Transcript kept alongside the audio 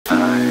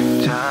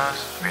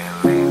just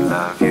really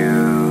love you.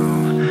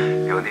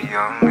 You're the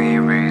only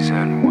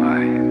reason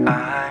why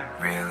I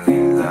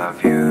really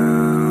love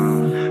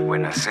you.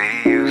 When I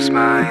see you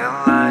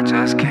smile, I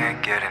just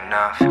can't get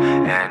enough.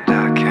 And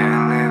I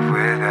can't live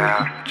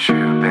without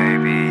you,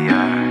 baby.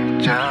 I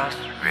just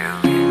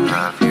really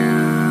love you.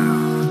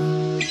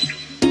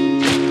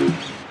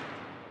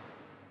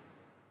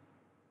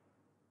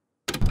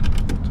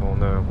 저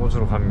오늘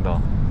호주로 갑니다.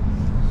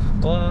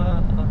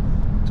 와,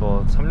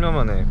 저 3년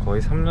만에,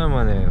 거의 3년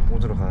만에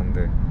호주로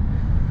가는데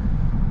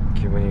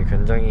기분이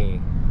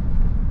굉장히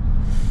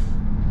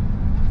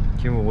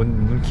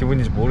무슨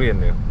기분인지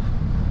모르겠네요.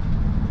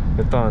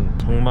 일단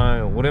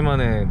정말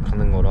오랜만에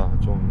가는 거라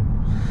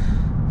좀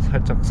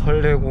살짝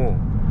설레고,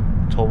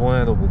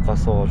 저번에도 못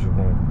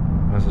갔어가지고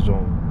그래서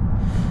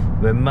좀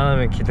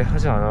웬만하면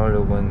기대하지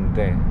않으려고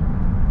했는데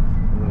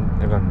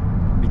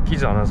약간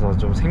믿기지 않아서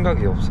좀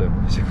생각이 없어요.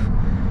 지금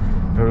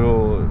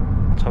별로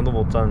잠도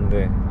못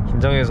잤는데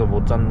긴장해서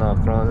못 잤나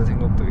그런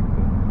생각도 있고,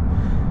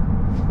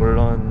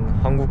 물론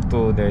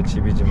한국도 내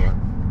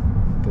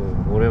집이지만 또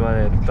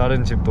오랜만에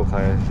다른 집도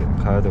가야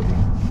되고,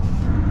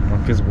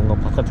 그래서 뭔가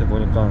바깥에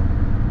보니까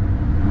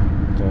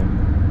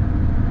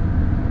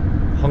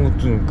좀 한국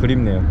좀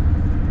그립네요.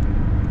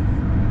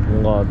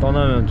 뭔가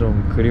떠나면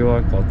좀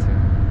그리워할 것 같아요.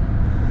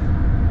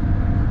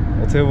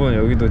 어떻게 보면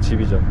여기도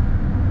집이죠.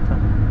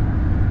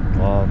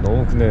 와,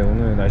 너무 근데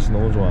오늘 날씨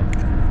너무 좋아.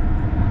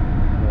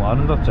 뭐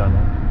아름답지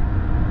않아?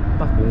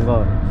 딱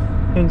뭔가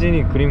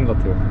현진이 그림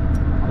같아요.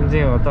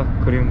 현진이가 딱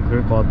그림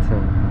그릴 것 같은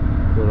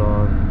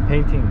그런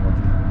페인팅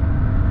같아요.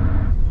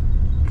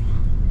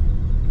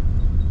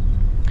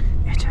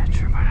 이제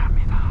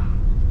출발합니다.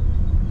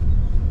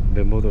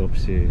 멤버들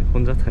없이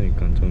혼자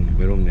타니까 좀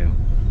외롭네요.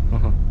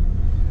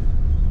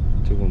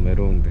 조금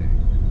외로운데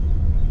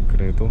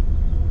그래도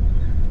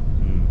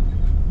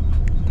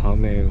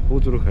다음에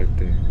호주로 갈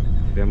때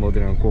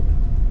멤버들이랑 꼭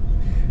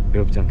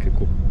외롭지 않게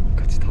꼭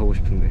같이 타고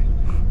싶은데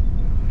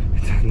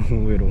일단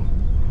너무 외로워.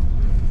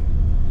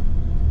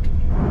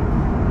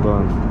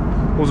 일단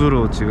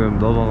호주로 지금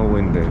넘어가고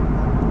있는데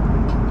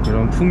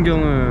이런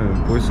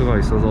풍경을 볼 수가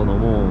있어서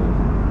너무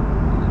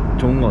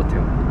좋은 것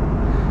같아요.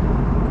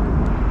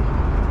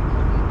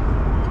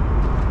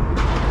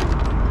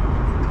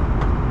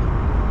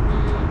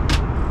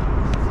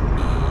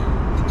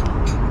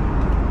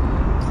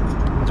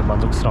 아주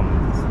만족스럽네.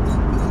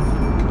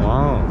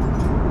 와우.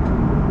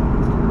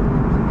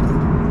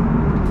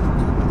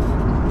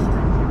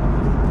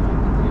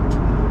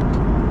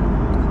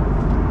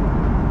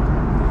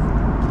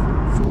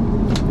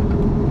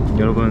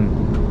 여러분,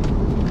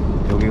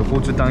 여기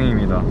호주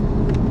땅입니다.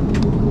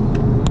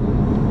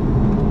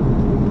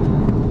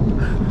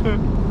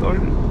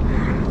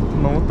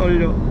 너무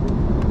떨려.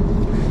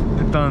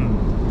 일단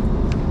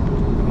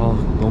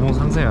너무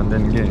상상이 안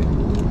되는 게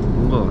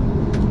뭔가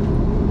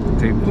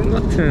되게 꿈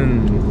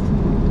같은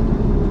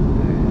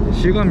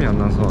실감이 안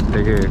나서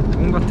되게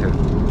꿈 같아요.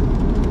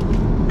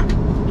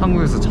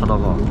 한국에서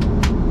자다가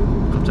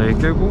갑자기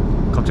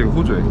깨고 갑자기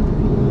호주에.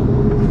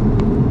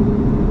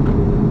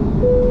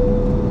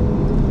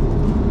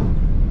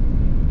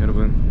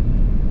 여러분,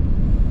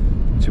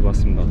 집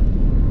왔습니다.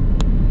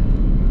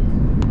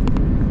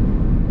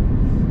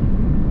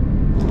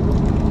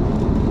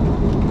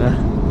 네,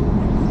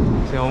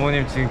 제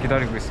어머님 지금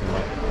기다리고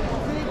있습니다.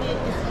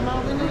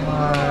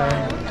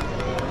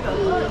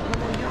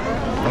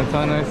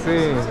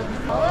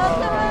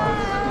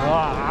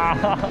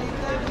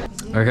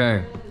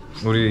 오케이,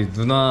 우리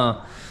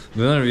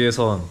누나를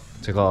위해서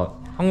제가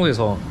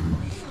한국에서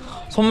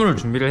선물을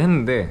준비를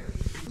했는데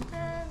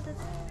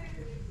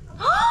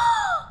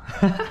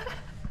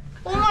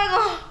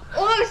오마이갓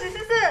시스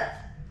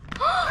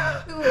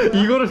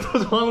이거를 더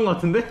좋아하는 것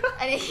같은데?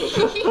 아니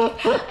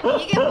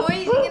이게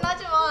보이긴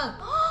하지만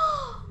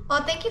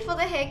thank you for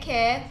the hair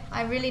care.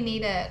 I really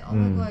need it. Oh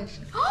my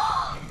gosh.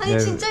 아니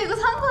진짜 이거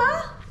산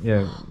거야?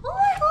 Yeah. Oh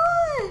my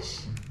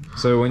gosh.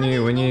 So when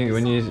you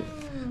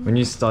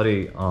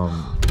study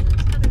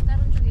차를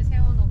다른 쪽에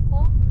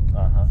세워놓고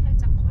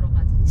살짝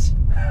걸어가든지.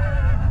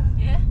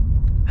 예?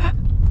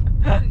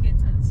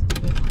 괜찮지?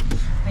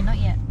 Wait, not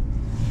yet.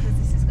 Because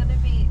this is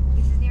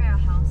near our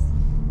house.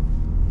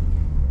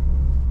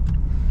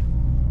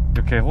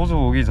 이렇게 호주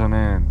오기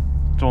전에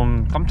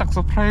좀 깜짝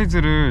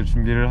서프라이즈를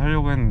준비를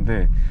하려고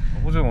했는데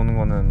호주에 오는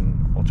거는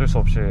어쩔 수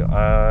없이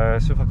알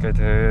수밖에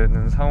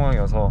되는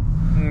상황이어서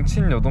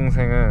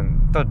친여동생은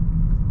일단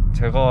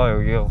제가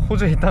여기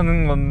호주에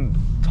있다는 건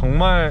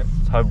정말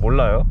잘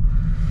몰라요.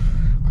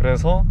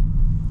 그래서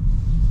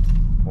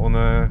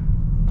오늘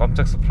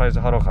깜짝 서프라이즈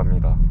하러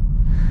갑니다.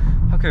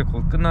 학교에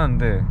곧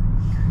끝나는데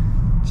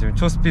지금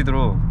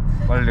초스피드로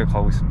빨리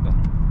가고 있습니다.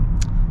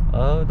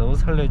 아, 너무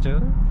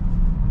설레죠?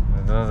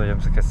 누나도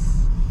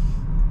염색했어.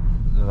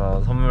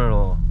 누나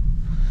선물로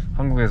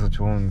한국에서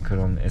좋은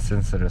그런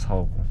에센스를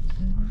사오고,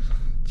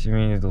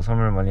 지민이도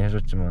선물 많이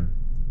해줬지만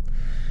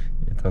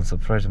일단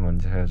서프라이즈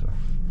먼저 해야죠.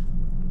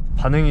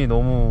 반응이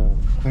너무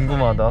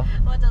궁금하다.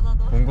 맞아,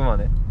 나도.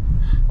 궁금하네.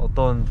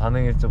 어떤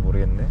반응일지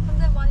모르겠네.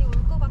 근데 많이 올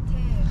것 같아.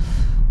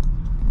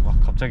 막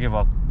갑자기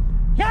막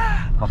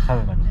야! 막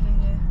하는 거 아니야?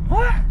 네.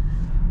 What?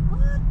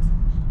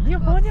 이게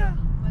뭐냐?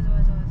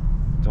 맞아.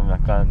 좀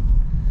약간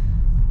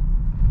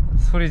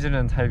소리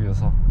지르는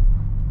타입이어서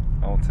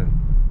아무튼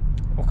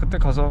그때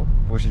가서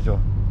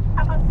보시죠.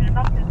 차가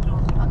길막했죠.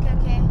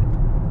 오케이.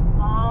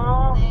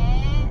 어.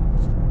 네.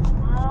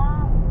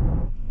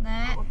 어.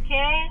 네.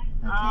 오케이.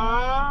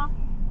 어.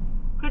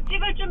 그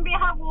찍을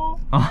준비하고.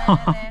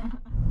 네.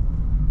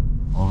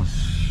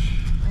 씨.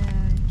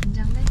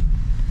 긴장돼?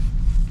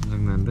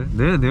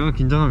 긴장되는데? 내가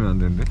긴장하면 안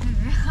되는데?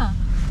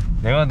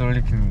 내가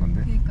놀리키는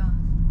건데? 그니까.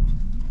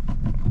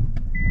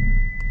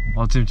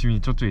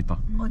 지금 저쪽에 있다.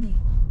 어디?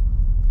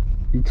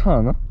 이 차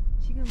아나?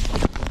 지금.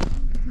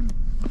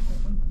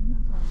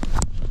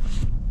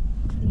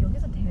 근데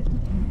여기서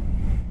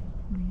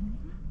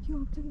이거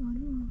갑자기 많이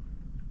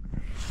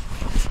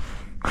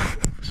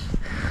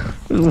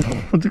와.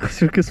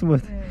 어디까지 이렇게 숨어야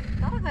돼? 네.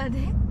 따라가야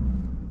돼?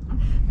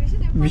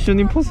 미션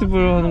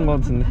임포시블 하는 거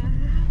같은데.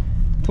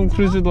 톰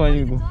크루즈도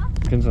아니고.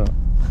 괜찮아.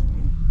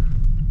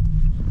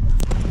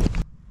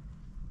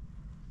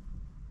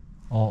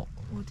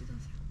 어디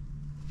사세요?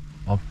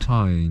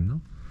 앞차에 있나?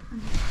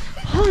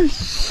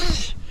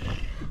 아이씨.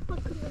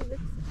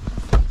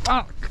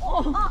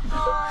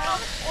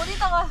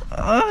 어디다가?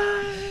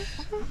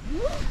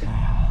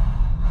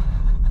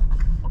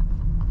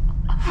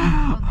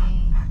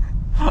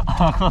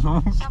 아까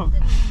너무 웃겨.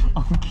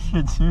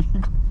 웃기게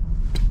지미가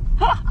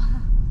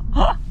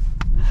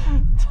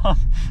차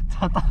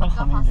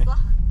따라가는 게. 봤어?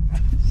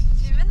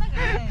 지금 맨날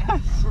그래.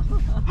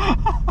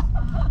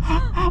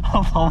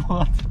 바보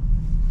같아.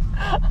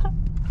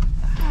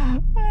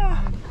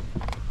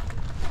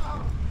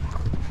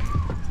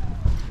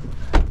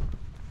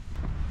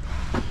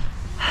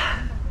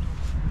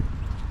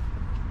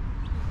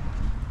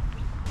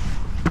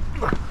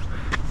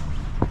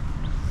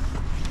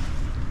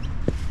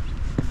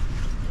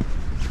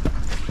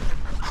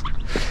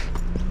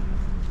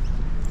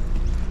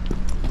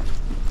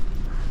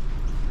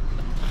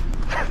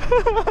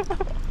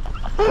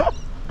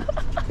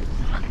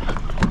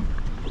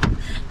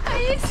 Are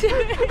you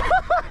serious?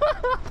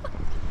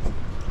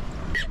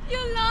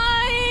 You're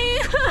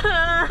lying.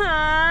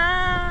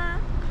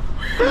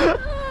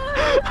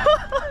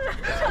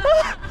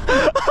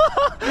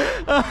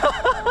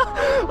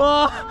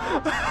 I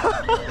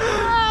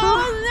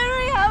was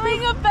literally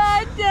having a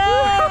bad day.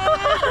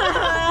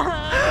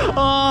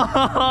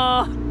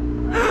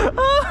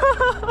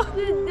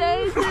 The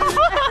day's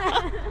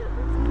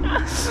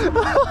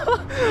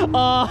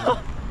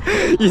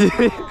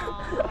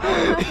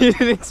You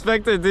didn't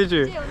expect it, did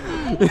you?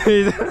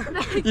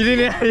 You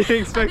didn't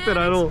expect it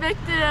at all.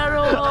 expect it at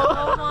all.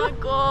 Oh my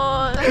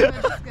god.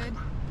 That's good.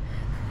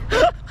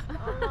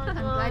 I'm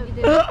glad you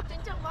did it.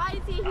 Why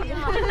is he here?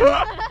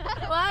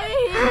 Why are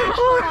you here?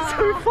 Oh,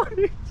 so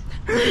funny.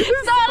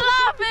 Stop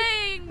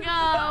laughing!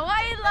 Why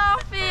are you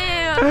laughing?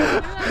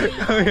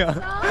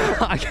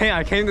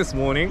 I came this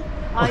morning.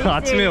 Are you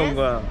아침에 온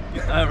serious?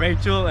 거야.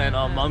 Rachel and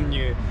mom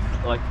knew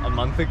like a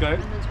month ago.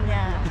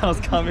 Yeah. I was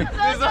coming.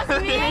 That's just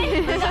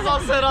me. This is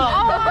all set up.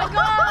 Oh my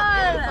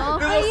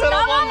god. This is set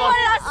up 나만 on my.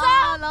 몰랐어?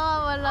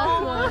 나만 몰랐어.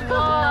 Oh my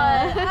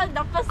god.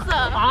 나빴어.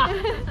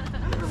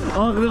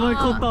 근데 많이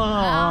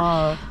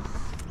컸다.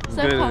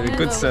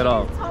 Good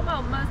setup. 처음에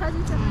엄마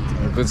사진 찍었지.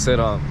 Good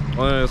setup.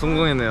 오늘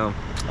성공했네요.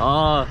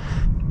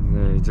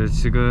 네, 이제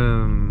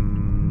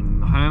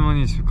지금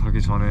할머니 집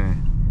가기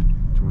전에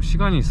좀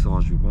시간이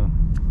있어가지고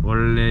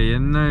원래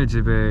옛날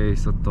집에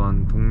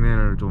있었던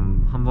동네를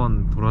좀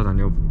한번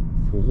돌아다녀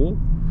보고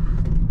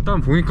일단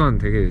보니까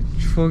되게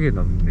추억이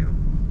남네요.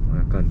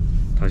 약간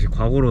다시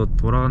과거로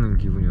돌아가는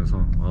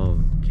기분이어서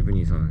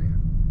기분이 이상하네요.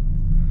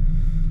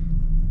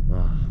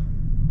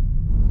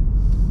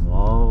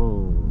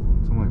 와우,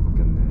 엄청 많이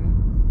바뀌었네.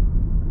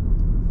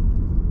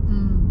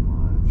 와,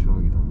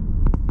 추억이다.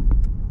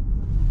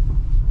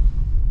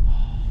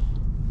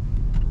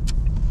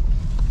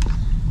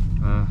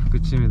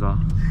 끝입니다.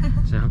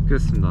 제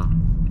학교였습니다.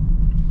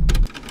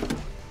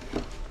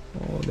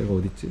 내가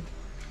어딨지?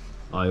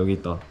 여기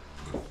있다.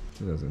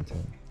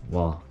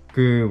 와,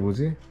 그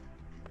뭐지?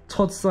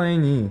 첫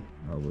사인이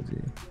뭐지?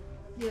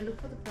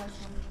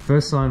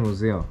 First sign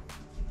was here.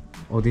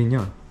 어디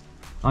있냐?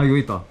 여기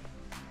있다.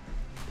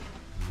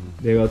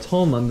 내가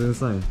처음 만든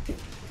사인.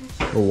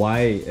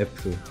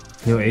 YF.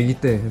 이거 애기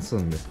때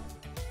했었는데.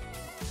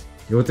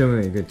 이거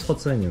때문에 이게 첫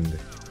사인이었는데.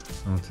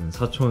 아무튼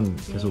사촌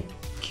계속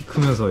키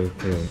크면서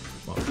이렇게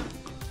막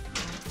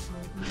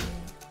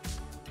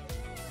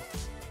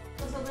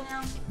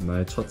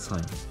나의 첫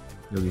사인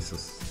여기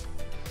있었어.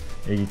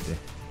 애기 때.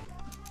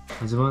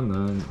 하지만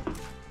난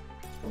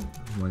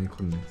많이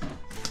컸네.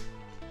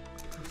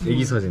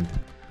 애기 사진.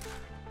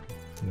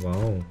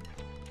 와우.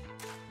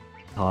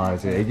 다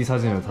이제 애기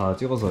사진을 다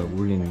찍어서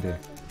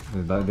올리는데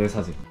내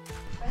사진.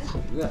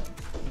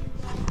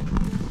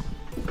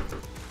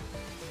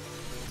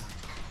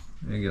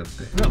 애기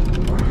어때?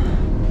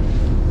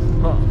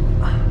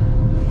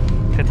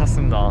 배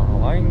탔습니다.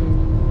 와잉.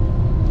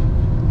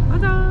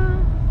 가자.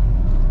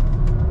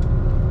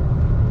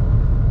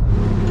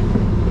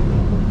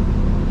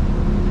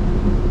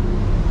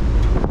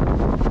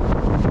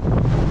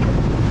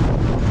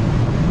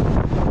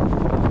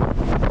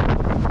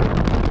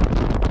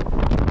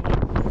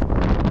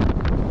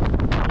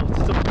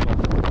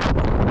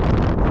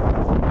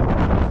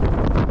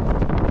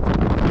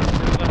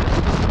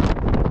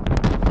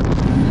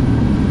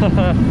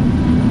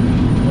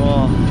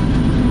 와.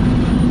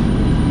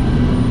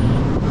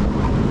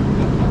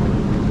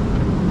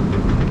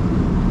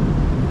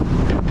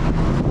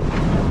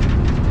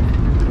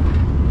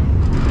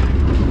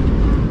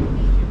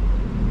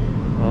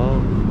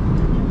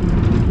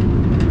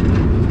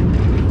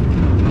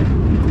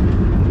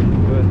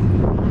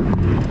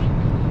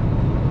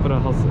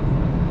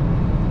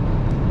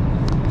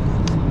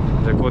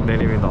 이제 곧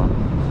내립니다.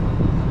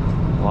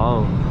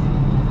 와우.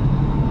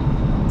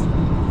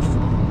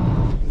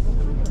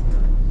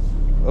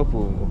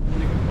 어부.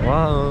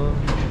 와우.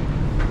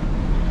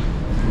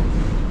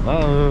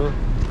 와우.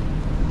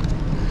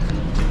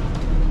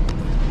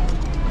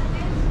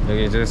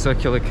 여기 이제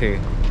스트레이키즈.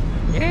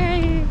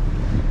 Yay!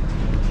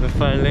 We're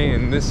finally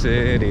in the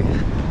city.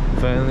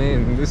 Finally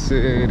in the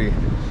city.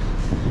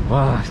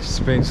 와, it's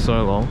been so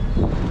long.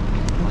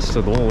 아,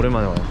 진짜 너무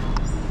오랜만에 와요.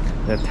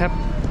 네, 탭.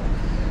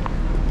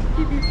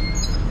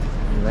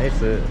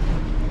 나이스.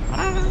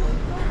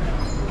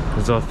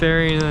 그래서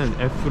ferry는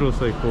F로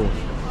써있고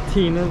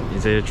T는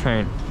이제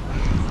train.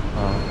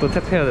 또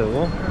탭해야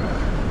되고.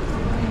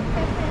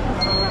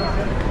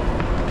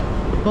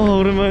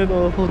 오랜만이다.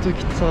 호주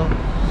기차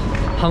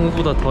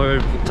한국보다 덜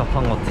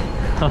복잡한 것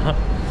같아.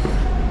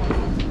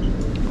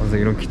 그래서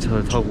이런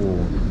기차를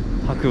타고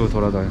학교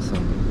돌아다녔어.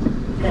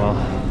 와,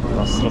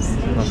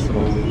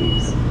 낯스러워.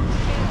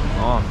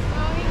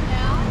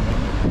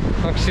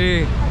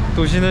 확실히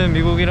도시는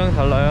미국이랑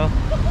달라요.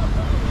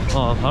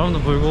 바람도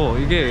불고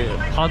이게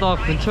바다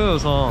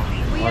근처여서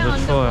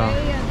아주 추워요.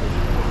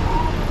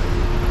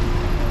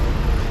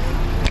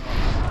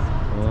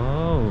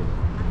 와우.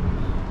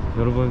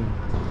 여러분,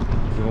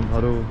 이건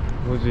바로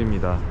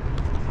호주입니다.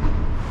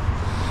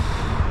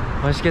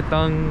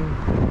 맛있겠다.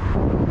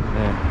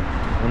 네,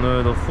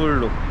 오늘도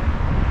풀룩.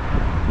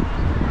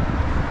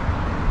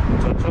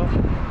 좋죠?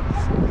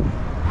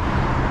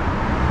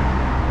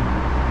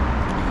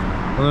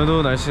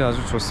 오늘도 날씨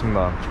아주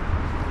좋습니다.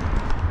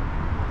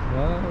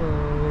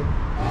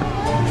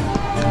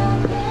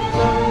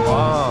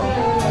 와우.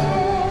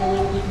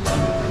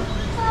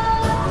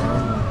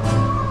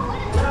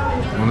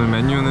 오늘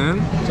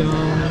메뉴는 짠.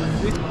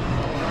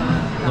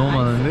 너무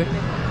많은데?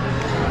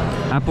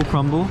 Apple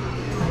crumble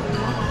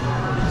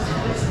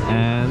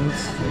and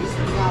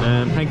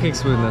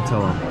pancakes with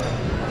Nutella.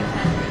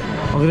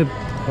 근데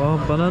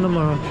바나나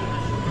마라.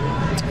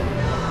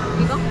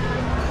 이거?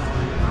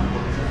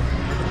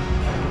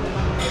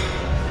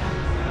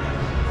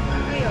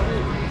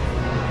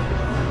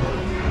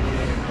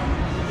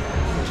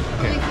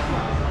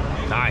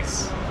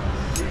 나이스.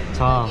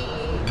 자,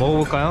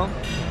 먹어볼까요?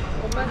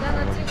 엄마가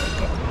하나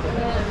찍을게.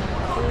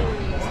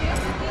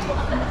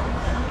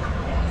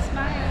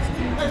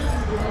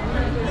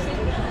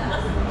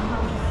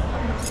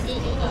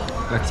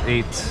 Let's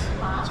eat.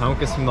 잘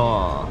먹겠습니다.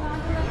 와우.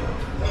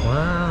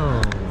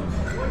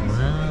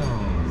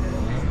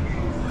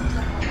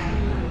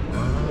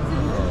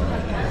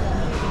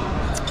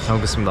 잘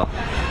먹겠습니다.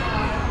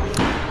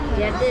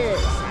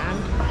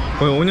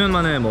 거의 5년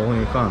만에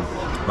먹으니까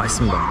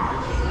맛있습니다.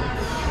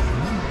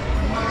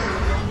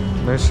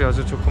 날씨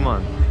아주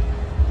좋구만.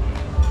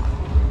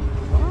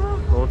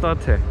 너무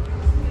따뜻해.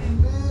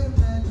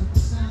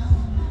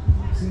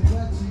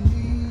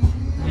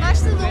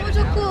 날씨도 너무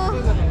좋고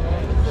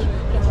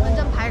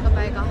완전 밝아.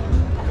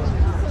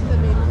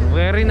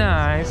 Very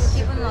nice.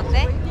 기분은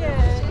어때?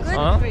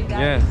 Good?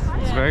 Yeah,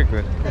 it's very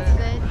good. That's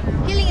good.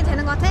 힐링이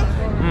되는 것 같아?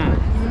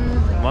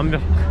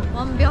 완벽.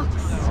 완벽.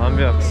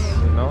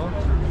 You know?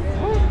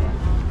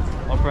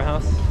 Opera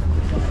House.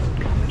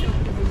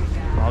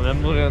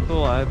 멤버리가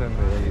또 와야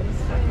되는데 여기.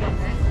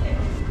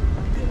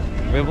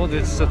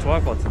 멤버들 진짜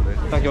좋아할 것 같은데.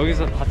 딱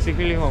여기서 같이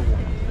힐링하고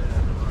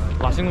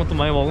맛있는 것도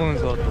많이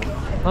먹으면서 또.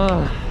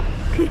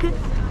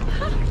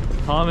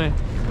 다음에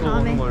또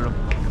오는 걸로.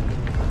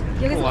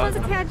 여기서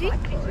콘서트 해야지?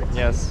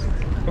 Yes.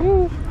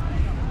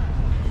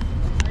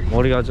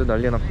 머리가 아주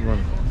난리 났구만.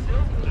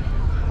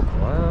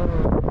 와우.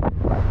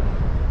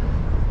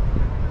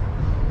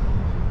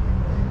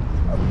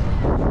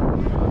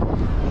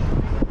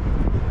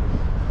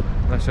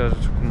 날씨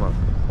아주 좋구만.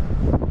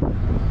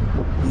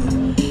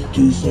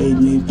 To save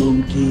me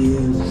from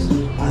tears,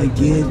 I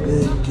give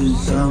it to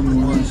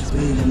someone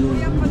special.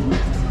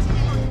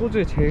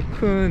 호주의 제일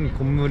큰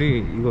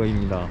건물이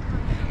이거입니다.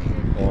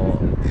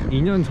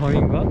 2년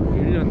전인가?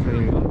 1년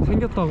전인가?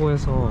 생겼다고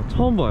해서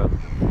처음 봐요.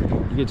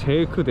 이게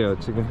제일 크대요,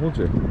 지금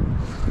호주에.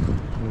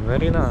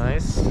 Very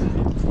nice.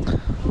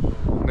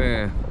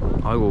 네,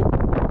 아이고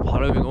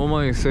바람이 너무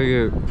많이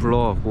세게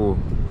불러갖고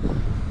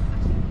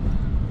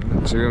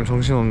지금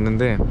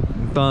정신없는데,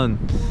 일단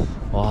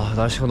와,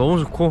 날씨가 너무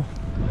좋고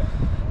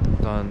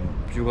일단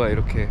뷰가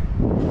이렇게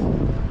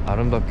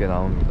아름답게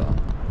나옵니다.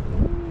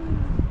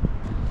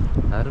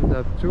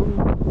 아름답죠?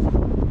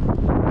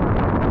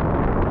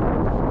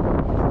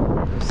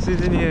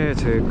 시드니의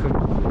제일 큰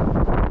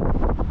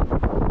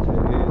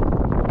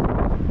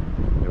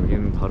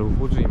여기는 바로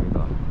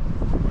호주입니다.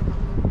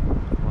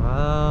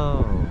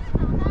 와우.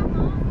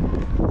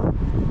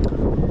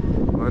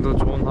 오늘도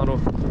좋은 하루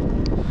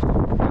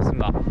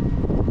됐습니다.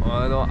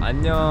 오늘도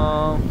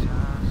안녕.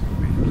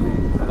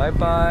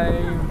 바이바이.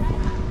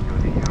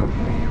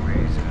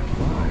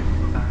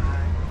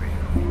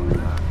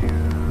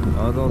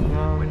 나도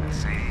사랑.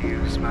 See you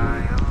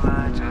smile,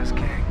 I just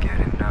can't get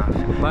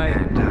enough. 바이.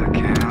 And